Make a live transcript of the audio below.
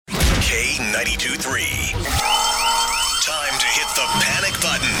K92.3. Time to hit the panic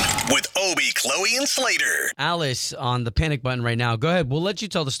button with Obie, Chloe, and Slater. Alice on the panic button right now. Go ahead. We'll let you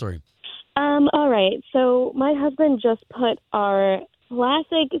tell the story. All right. So my husband just put our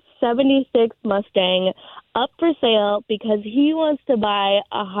classic 76 Mustang up for sale because he wants to buy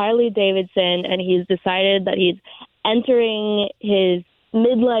a Harley Davidson, and he's decided that he's entering his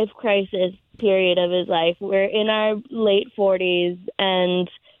midlife crisis period of his life. We're in our late 40s,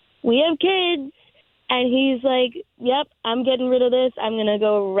 and we have kids. And he's like, yep, I'm getting rid of this. I'm going to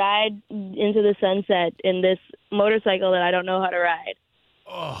go ride into the sunset in this motorcycle that I don't know how to ride.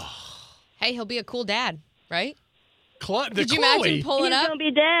 Oh. Hey, he'll be a cool dad, right? Could you imagine pulling He's up going to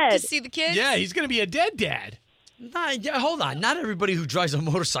be dead. to see the kids? Yeah, he's going to be a dead dad. Hold on. Not everybody who drives a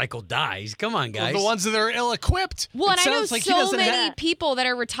motorcycle dies. Come on, guys. Well, the ones that are ill-equipped. Well, and I know sounds like he so doesn't many have- people that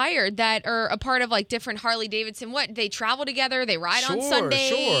are retired that are a part of like different Harley Davidson. They travel together, they ride on Sure, Sundays,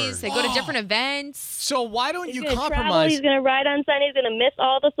 sure. they go to different events. So why don't you He's going to travel. compromise? He's going to ride on Sunday. He's going to miss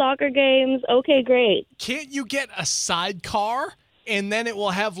all the soccer games. Okay, great. Can't you get a sidecar and then it will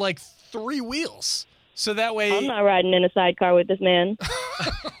have like 3 wheels? So that way... I'm not riding in a sidecar with this man.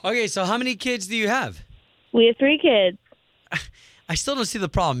 Okay, so how many kids do you have? We have 3 kids. I still don't see the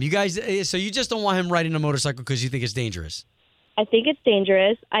problem. You guys, so you just don't want him riding a motorcycle because you think it's dangerous? I think it's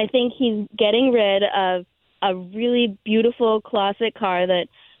dangerous. I think he's getting rid of a really beautiful classic car that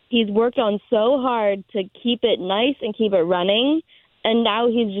he's worked on so hard to keep it nice and keep it running. And now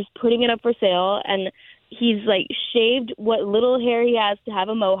he's just putting it up for sale. And he's like shaved what little hair he has to have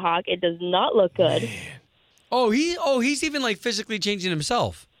a mohawk. It does not look good. Man. He's even like physically changing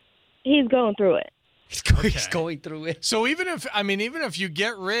himself. He's going through it. He's going through it. So even if you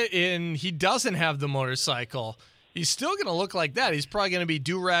get rid and he doesn't have the motorcycle, he's still going to look like that. He's probably going to be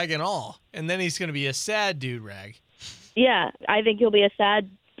do-rag and all. And then he's going to be a sad do-rag. Yeah, I think he'll be a sad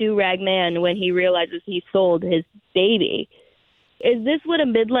do-rag man when he realizes he sold his baby. Is this what a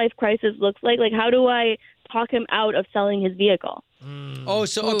midlife crisis looks like? Like, how do I talk him out of selling his vehicle? Oh,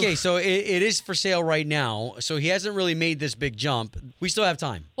 so okay, so it is for sale right now. So he hasn't really made this big jump. We still have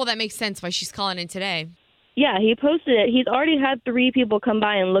time. Well, that makes sense why she's calling in today. Yeah, he posted it. He's already had 3 people come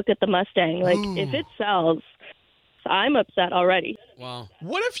by and look at the Mustang. Like, if it sells, I'm upset already. Wow.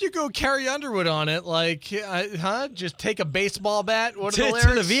 What if you go Carrie Underwood on it? Like, just take a baseball bat? What are the lyrics?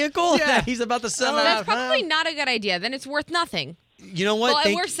 To the vehicle? Yeah. He's about to sell it. That's probably not a good idea. Then it's worth nothing. You know what? Well,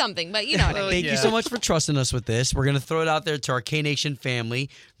 it's worth something, but you know what I mean. Thank you so much for trusting us with this. We're going to throw it out there to our K-Nation family.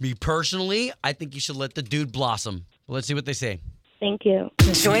 Me personally, I think you should let the dude blossom. Let's see what they say. Thank you.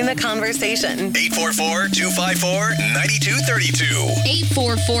 Join the conversation. 844-254-9232.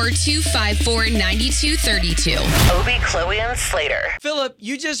 844-254-9232. Obie, Chloe, and Slater. Philip,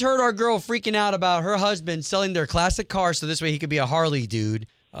 you just heard our girl freaking out about her husband selling their classic car so this way he could be a Harley dude.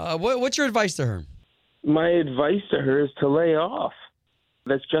 What's your advice to her? My advice to her is to lay off.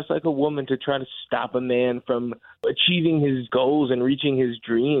 That's just like a woman to try to stop a man from achieving his goals and reaching his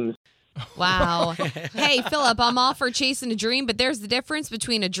dreams. Wow. Hey, Philip, I'm all for chasing a dream, but there's the difference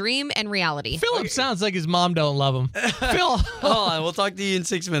between a dream and reality. Philip sounds like his mom don't love him. Phil. Hold on, we'll talk to you in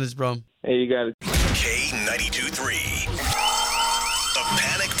 6 minutes, bro. Hey, you got it. K92.3. The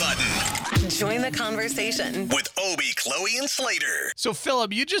panic button Join the conversation. with Obie, Chloe, and Slater. So,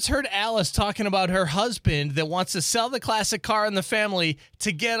 Philip, you just heard Alice talking about her husband that wants to sell the classic car in the family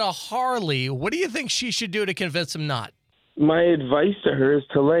to get a Harley. What do you think she should do to convince him not? My advice to her is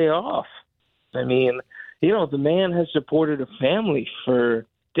to lay off. I mean, the man has supported a family for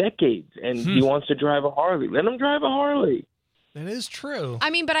decades, and he wants to drive a Harley. Let him drive a Harley. That is true. I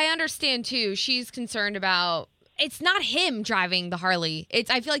mean, but I understand, too. She's concerned about... It's not him driving the Harley.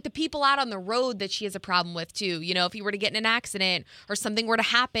 I feel like the people out on the road that she has a problem with, too. You know, if he were to get in an accident or something were to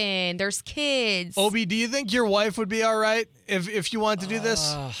happen, there's kids. Obie, do you think your wife would be all right if you wanted to do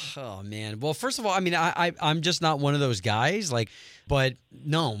this? Oh, man. Well, first of all, I mean, I'm just not one of those guys. But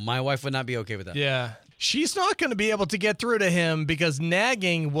no, my wife would not be okay with that. Yeah. She's not going to be able to get through to him because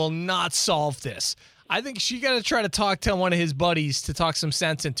nagging will not solve this. I think she got to try to talk to one of his buddies to talk some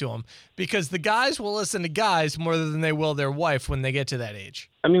sense into him because the guys will listen to guys more than they will their wife when they get to that age.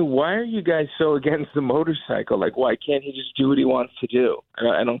 I mean, why are you guys so against the motorcycle? Like, why can't he just do what he wants to do?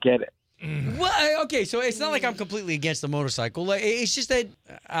 I don't get it. Well, okay, so it's not like I'm completely against the motorcycle. It's just that,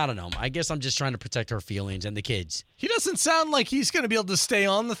 I don't know. I guess I'm just trying to protect her feelings and the kids. He doesn't sound like he's going to be able to stay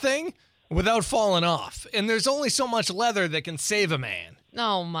on the thing without falling off. And there's only so much leather that can save a man.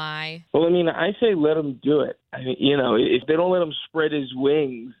 Oh, my. Well, I mean, I say let him do it. I mean, if they don't let him spread his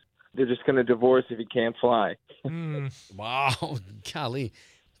wings, they're just going to divorce if he can't fly. Wow. Golly.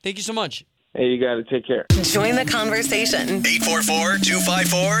 Thank you so much. Hey, you got to take care. Join the conversation.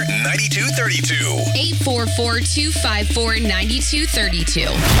 844-254-9232.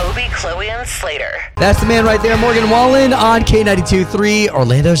 844-254-9232. Obie, Chloe, and Slater. That's the man right there, Morgan Wallen on K92.3,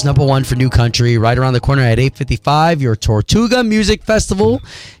 Orlando's #1 for new country. Right around the corner at 8:55, your Tortuga Music Festival.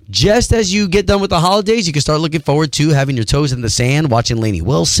 Just as you get done with the holidays, you can start looking forward to having your toes in the sand, watching Lainey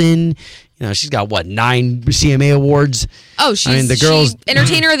Wilson. You know, she's got, 9 CMA awards? Oh, she's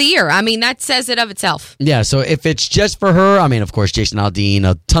Entertainer of the Year. I mean, that says it of itself. Yeah, so if it's just for her, I mean, of course, Jason Aldean,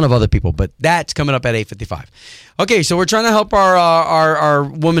 a ton of other people, but that's coming up at 8:55. Okay, so we're trying to help our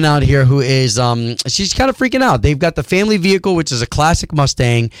woman out here who is, she's kind of freaking out. They've got the family vehicle, which is a classic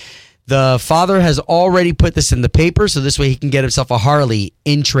Mustang. The father has already put this in the paper, so this way he can get himself a Harley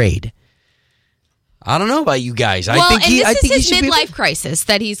in trade. I don't know about you guys. Well, this is his midlife crisis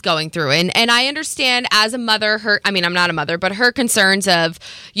that he's going through. And I understand as a mother, I'm not a mother, but her concerns of,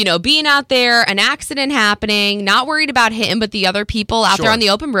 being out there, an accident happening, not worried about him, but the other people out there on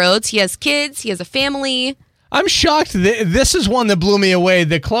the open roads. He has kids. He has a family. I'm shocked. This is one that blew me away.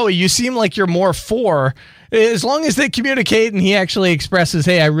 That Chloe, you seem like you're more for. As long as they communicate and he actually expresses,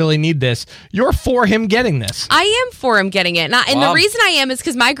 hey, I really need this, you're for him getting this. I am for him getting it. And the reason I am is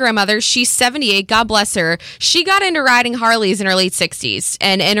because my grandmother, she's 78, God bless her, she got into riding Harleys in her late 60s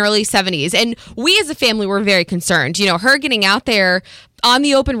and early 70s. And we as a family were very concerned. Her getting out there on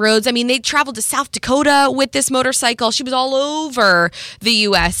the open roads. I mean, they traveled to South Dakota with this motorcycle. She was all over the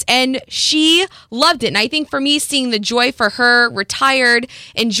U.S. and she loved it. And I think for me, seeing the joy for her, retired,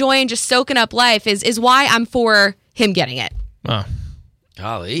 enjoying, just soaking up life is why I'm for him getting it. Oh.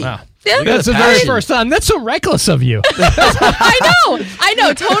 Golly. Wow. Yeah. That's the very first time. That's so reckless of you. I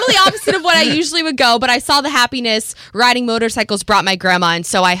know. Totally opposite of what I usually would go, but I saw the happiness riding motorcycles brought my grandma, and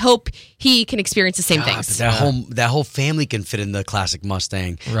so I hope he can experience the same things. That whole family can fit in the classic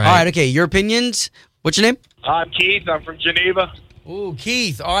Mustang. Right. All right, okay, your opinions. What's your name? I'm Keith. I'm from Geneva. Ooh,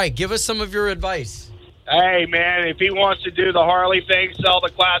 Keith. All right, give us some of your advice. Hey, man, if he wants to do the Harley thing, sell the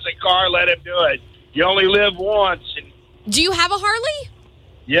classic car, let him do it. You only live once. Do you have a Harley?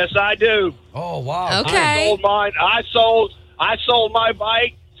 Yes, I do. Oh, wow. Okay. I sold mine. I sold my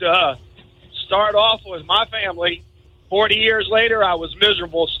bike to start off with my family. 40 years later, I was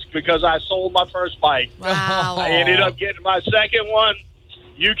miserable because I sold my first bike. Wow. I ended up getting my second one.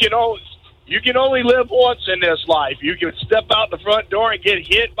 You can only live once in this life. You can step out the front door and get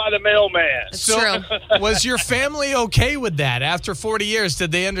hit by the mailman. That's true. Was your family okay with that? After 40 years,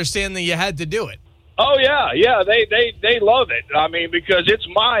 did they understand that you had to do it? Oh yeah, they love it. I mean, because it's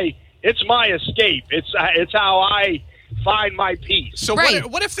my escape. It's how I find my peace. So right.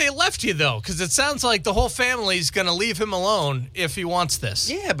 what if they left you though? Because it sounds like the whole family's going to leave him alone if he wants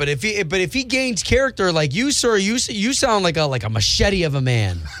this. Yeah, but if he gains character like you, sir, you sound like a machete of a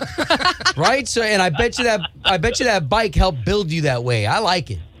man, right? So, and I bet you that bike helped build you that way. I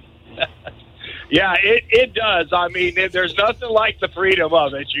like it. Yeah, it does. I mean, there's nothing like the freedom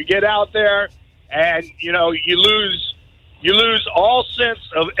of it. You get out there. And, you lose all sense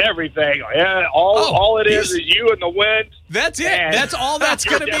of everything. All it is you and the wind. That's it. That's all that's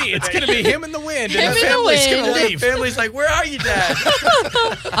going to be. It's going to be him in the wind. And the family's going to leave. The family's like, where are you, Dad?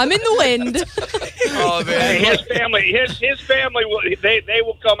 I'm in the wind. Oh, man. His family they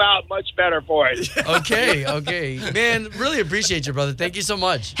will come out much better for it. Okay. Man, really appreciate you, brother. Thank you so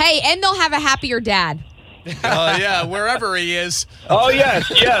much. Hey, and they'll have a happier dad. Yeah, wherever he is. Oh yes,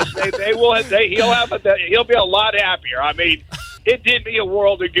 they will. He'll be a lot happier. I mean, it did me a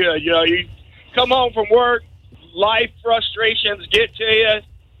world of good. You come home from work, life frustrations get to you.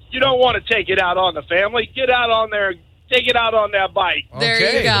 You don't want to take it out on the family. Get out on there. Take it out on that bike. There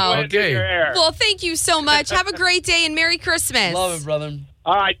you go. Okay. Well, thank you so much. Have a great day and Merry Christmas. Love it, brother.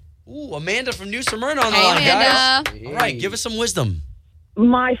 All right. Ooh, Amanda from New Smyrna on the Hey, line, guys. Amanda. All right, give us some wisdom.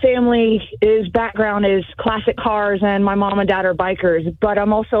 My family's background is classic cars, and my mom and dad are bikers, but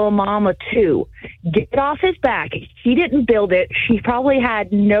I'm also a mom of two. Get it off his back. She didn't build it. She probably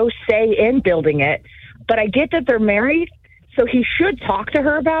had no say in building it, but I get that they're married, so he should talk to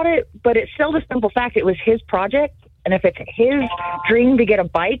her about it, but it's still the simple fact it was his project, and if it's his dream to get a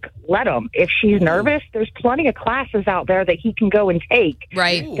bike, let him. If she's nervous, there's plenty of classes out there that he can go and take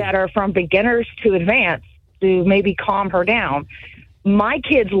that are from beginners to advanced to maybe calm her down. My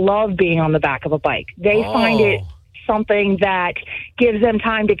kids love being on the back of a bike. They find it something that gives them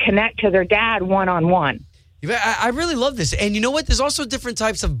time to connect to their dad one-on-one. I really love this. And you know what? There's also different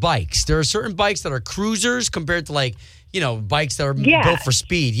types of bikes. There are certain bikes that are cruisers compared to bikes that are built for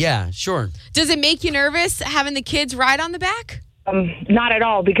speed. Yeah, sure. Does it make you nervous having the kids ride on the back? Not at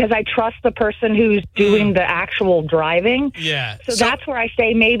all, because I trust the person who's doing the actual driving. Yeah. So that's where I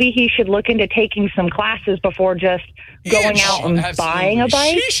say maybe he should look into taking some classes before just going out and buying a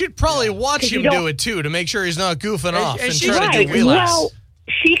bike. She should probably watch him do it too to make sure he's not goofing off and she's trying to right. do relapse. Well,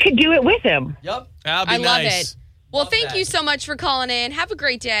 she could do it with him. Yep. That'd be I love nice. it. Well, thank you so much for calling in. Have a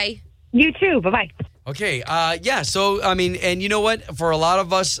great day. You too. Bye-bye. Okay, yeah, so, I mean, and you know what? For a lot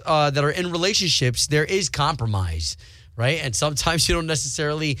of us that are in relationships, there is compromise, right? And sometimes you don't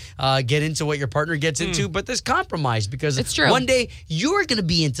necessarily get into what your partner gets into, but there's compromise because It's true. one day you're going to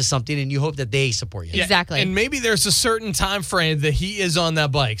be into something and you hope that they support you. Yeah, Exactly. And maybe there's a certain time frame that he is on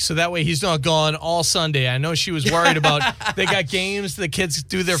that bike. So that way he's not gone all Sunday. I know she was worried about they got games, the kids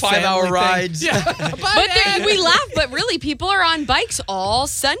do their 5-hour family rides. thing. Yeah. But we laugh, but really, people are on bikes all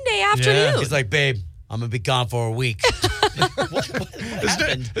Sunday afternoon. He's like, babe, I'm going to be gone for a week.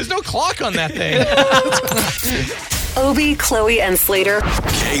 There's no clock on that thing. Obie, Chloe, and Slater.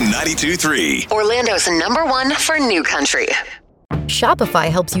 K92.3. Orlando's #1 for new country. Shopify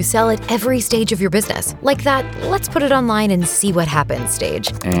helps you sell at every stage of your business. Like that, let's put it online and see what happens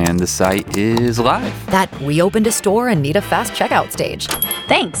stage. And the site is live. That we opened a store and need a fast checkout stage.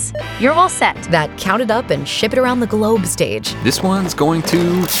 Thanks. You're all set. That count it up and ship it around the globe stage. This one's going to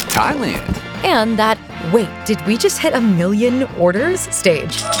Thailand. And that, wait, did we just hit 1 million orders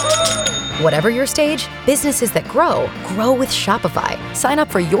stage? Whatever your stage, businesses that grow with Shopify. Sign up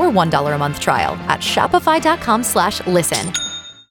for your $1 a month trial at shopify.com/listen.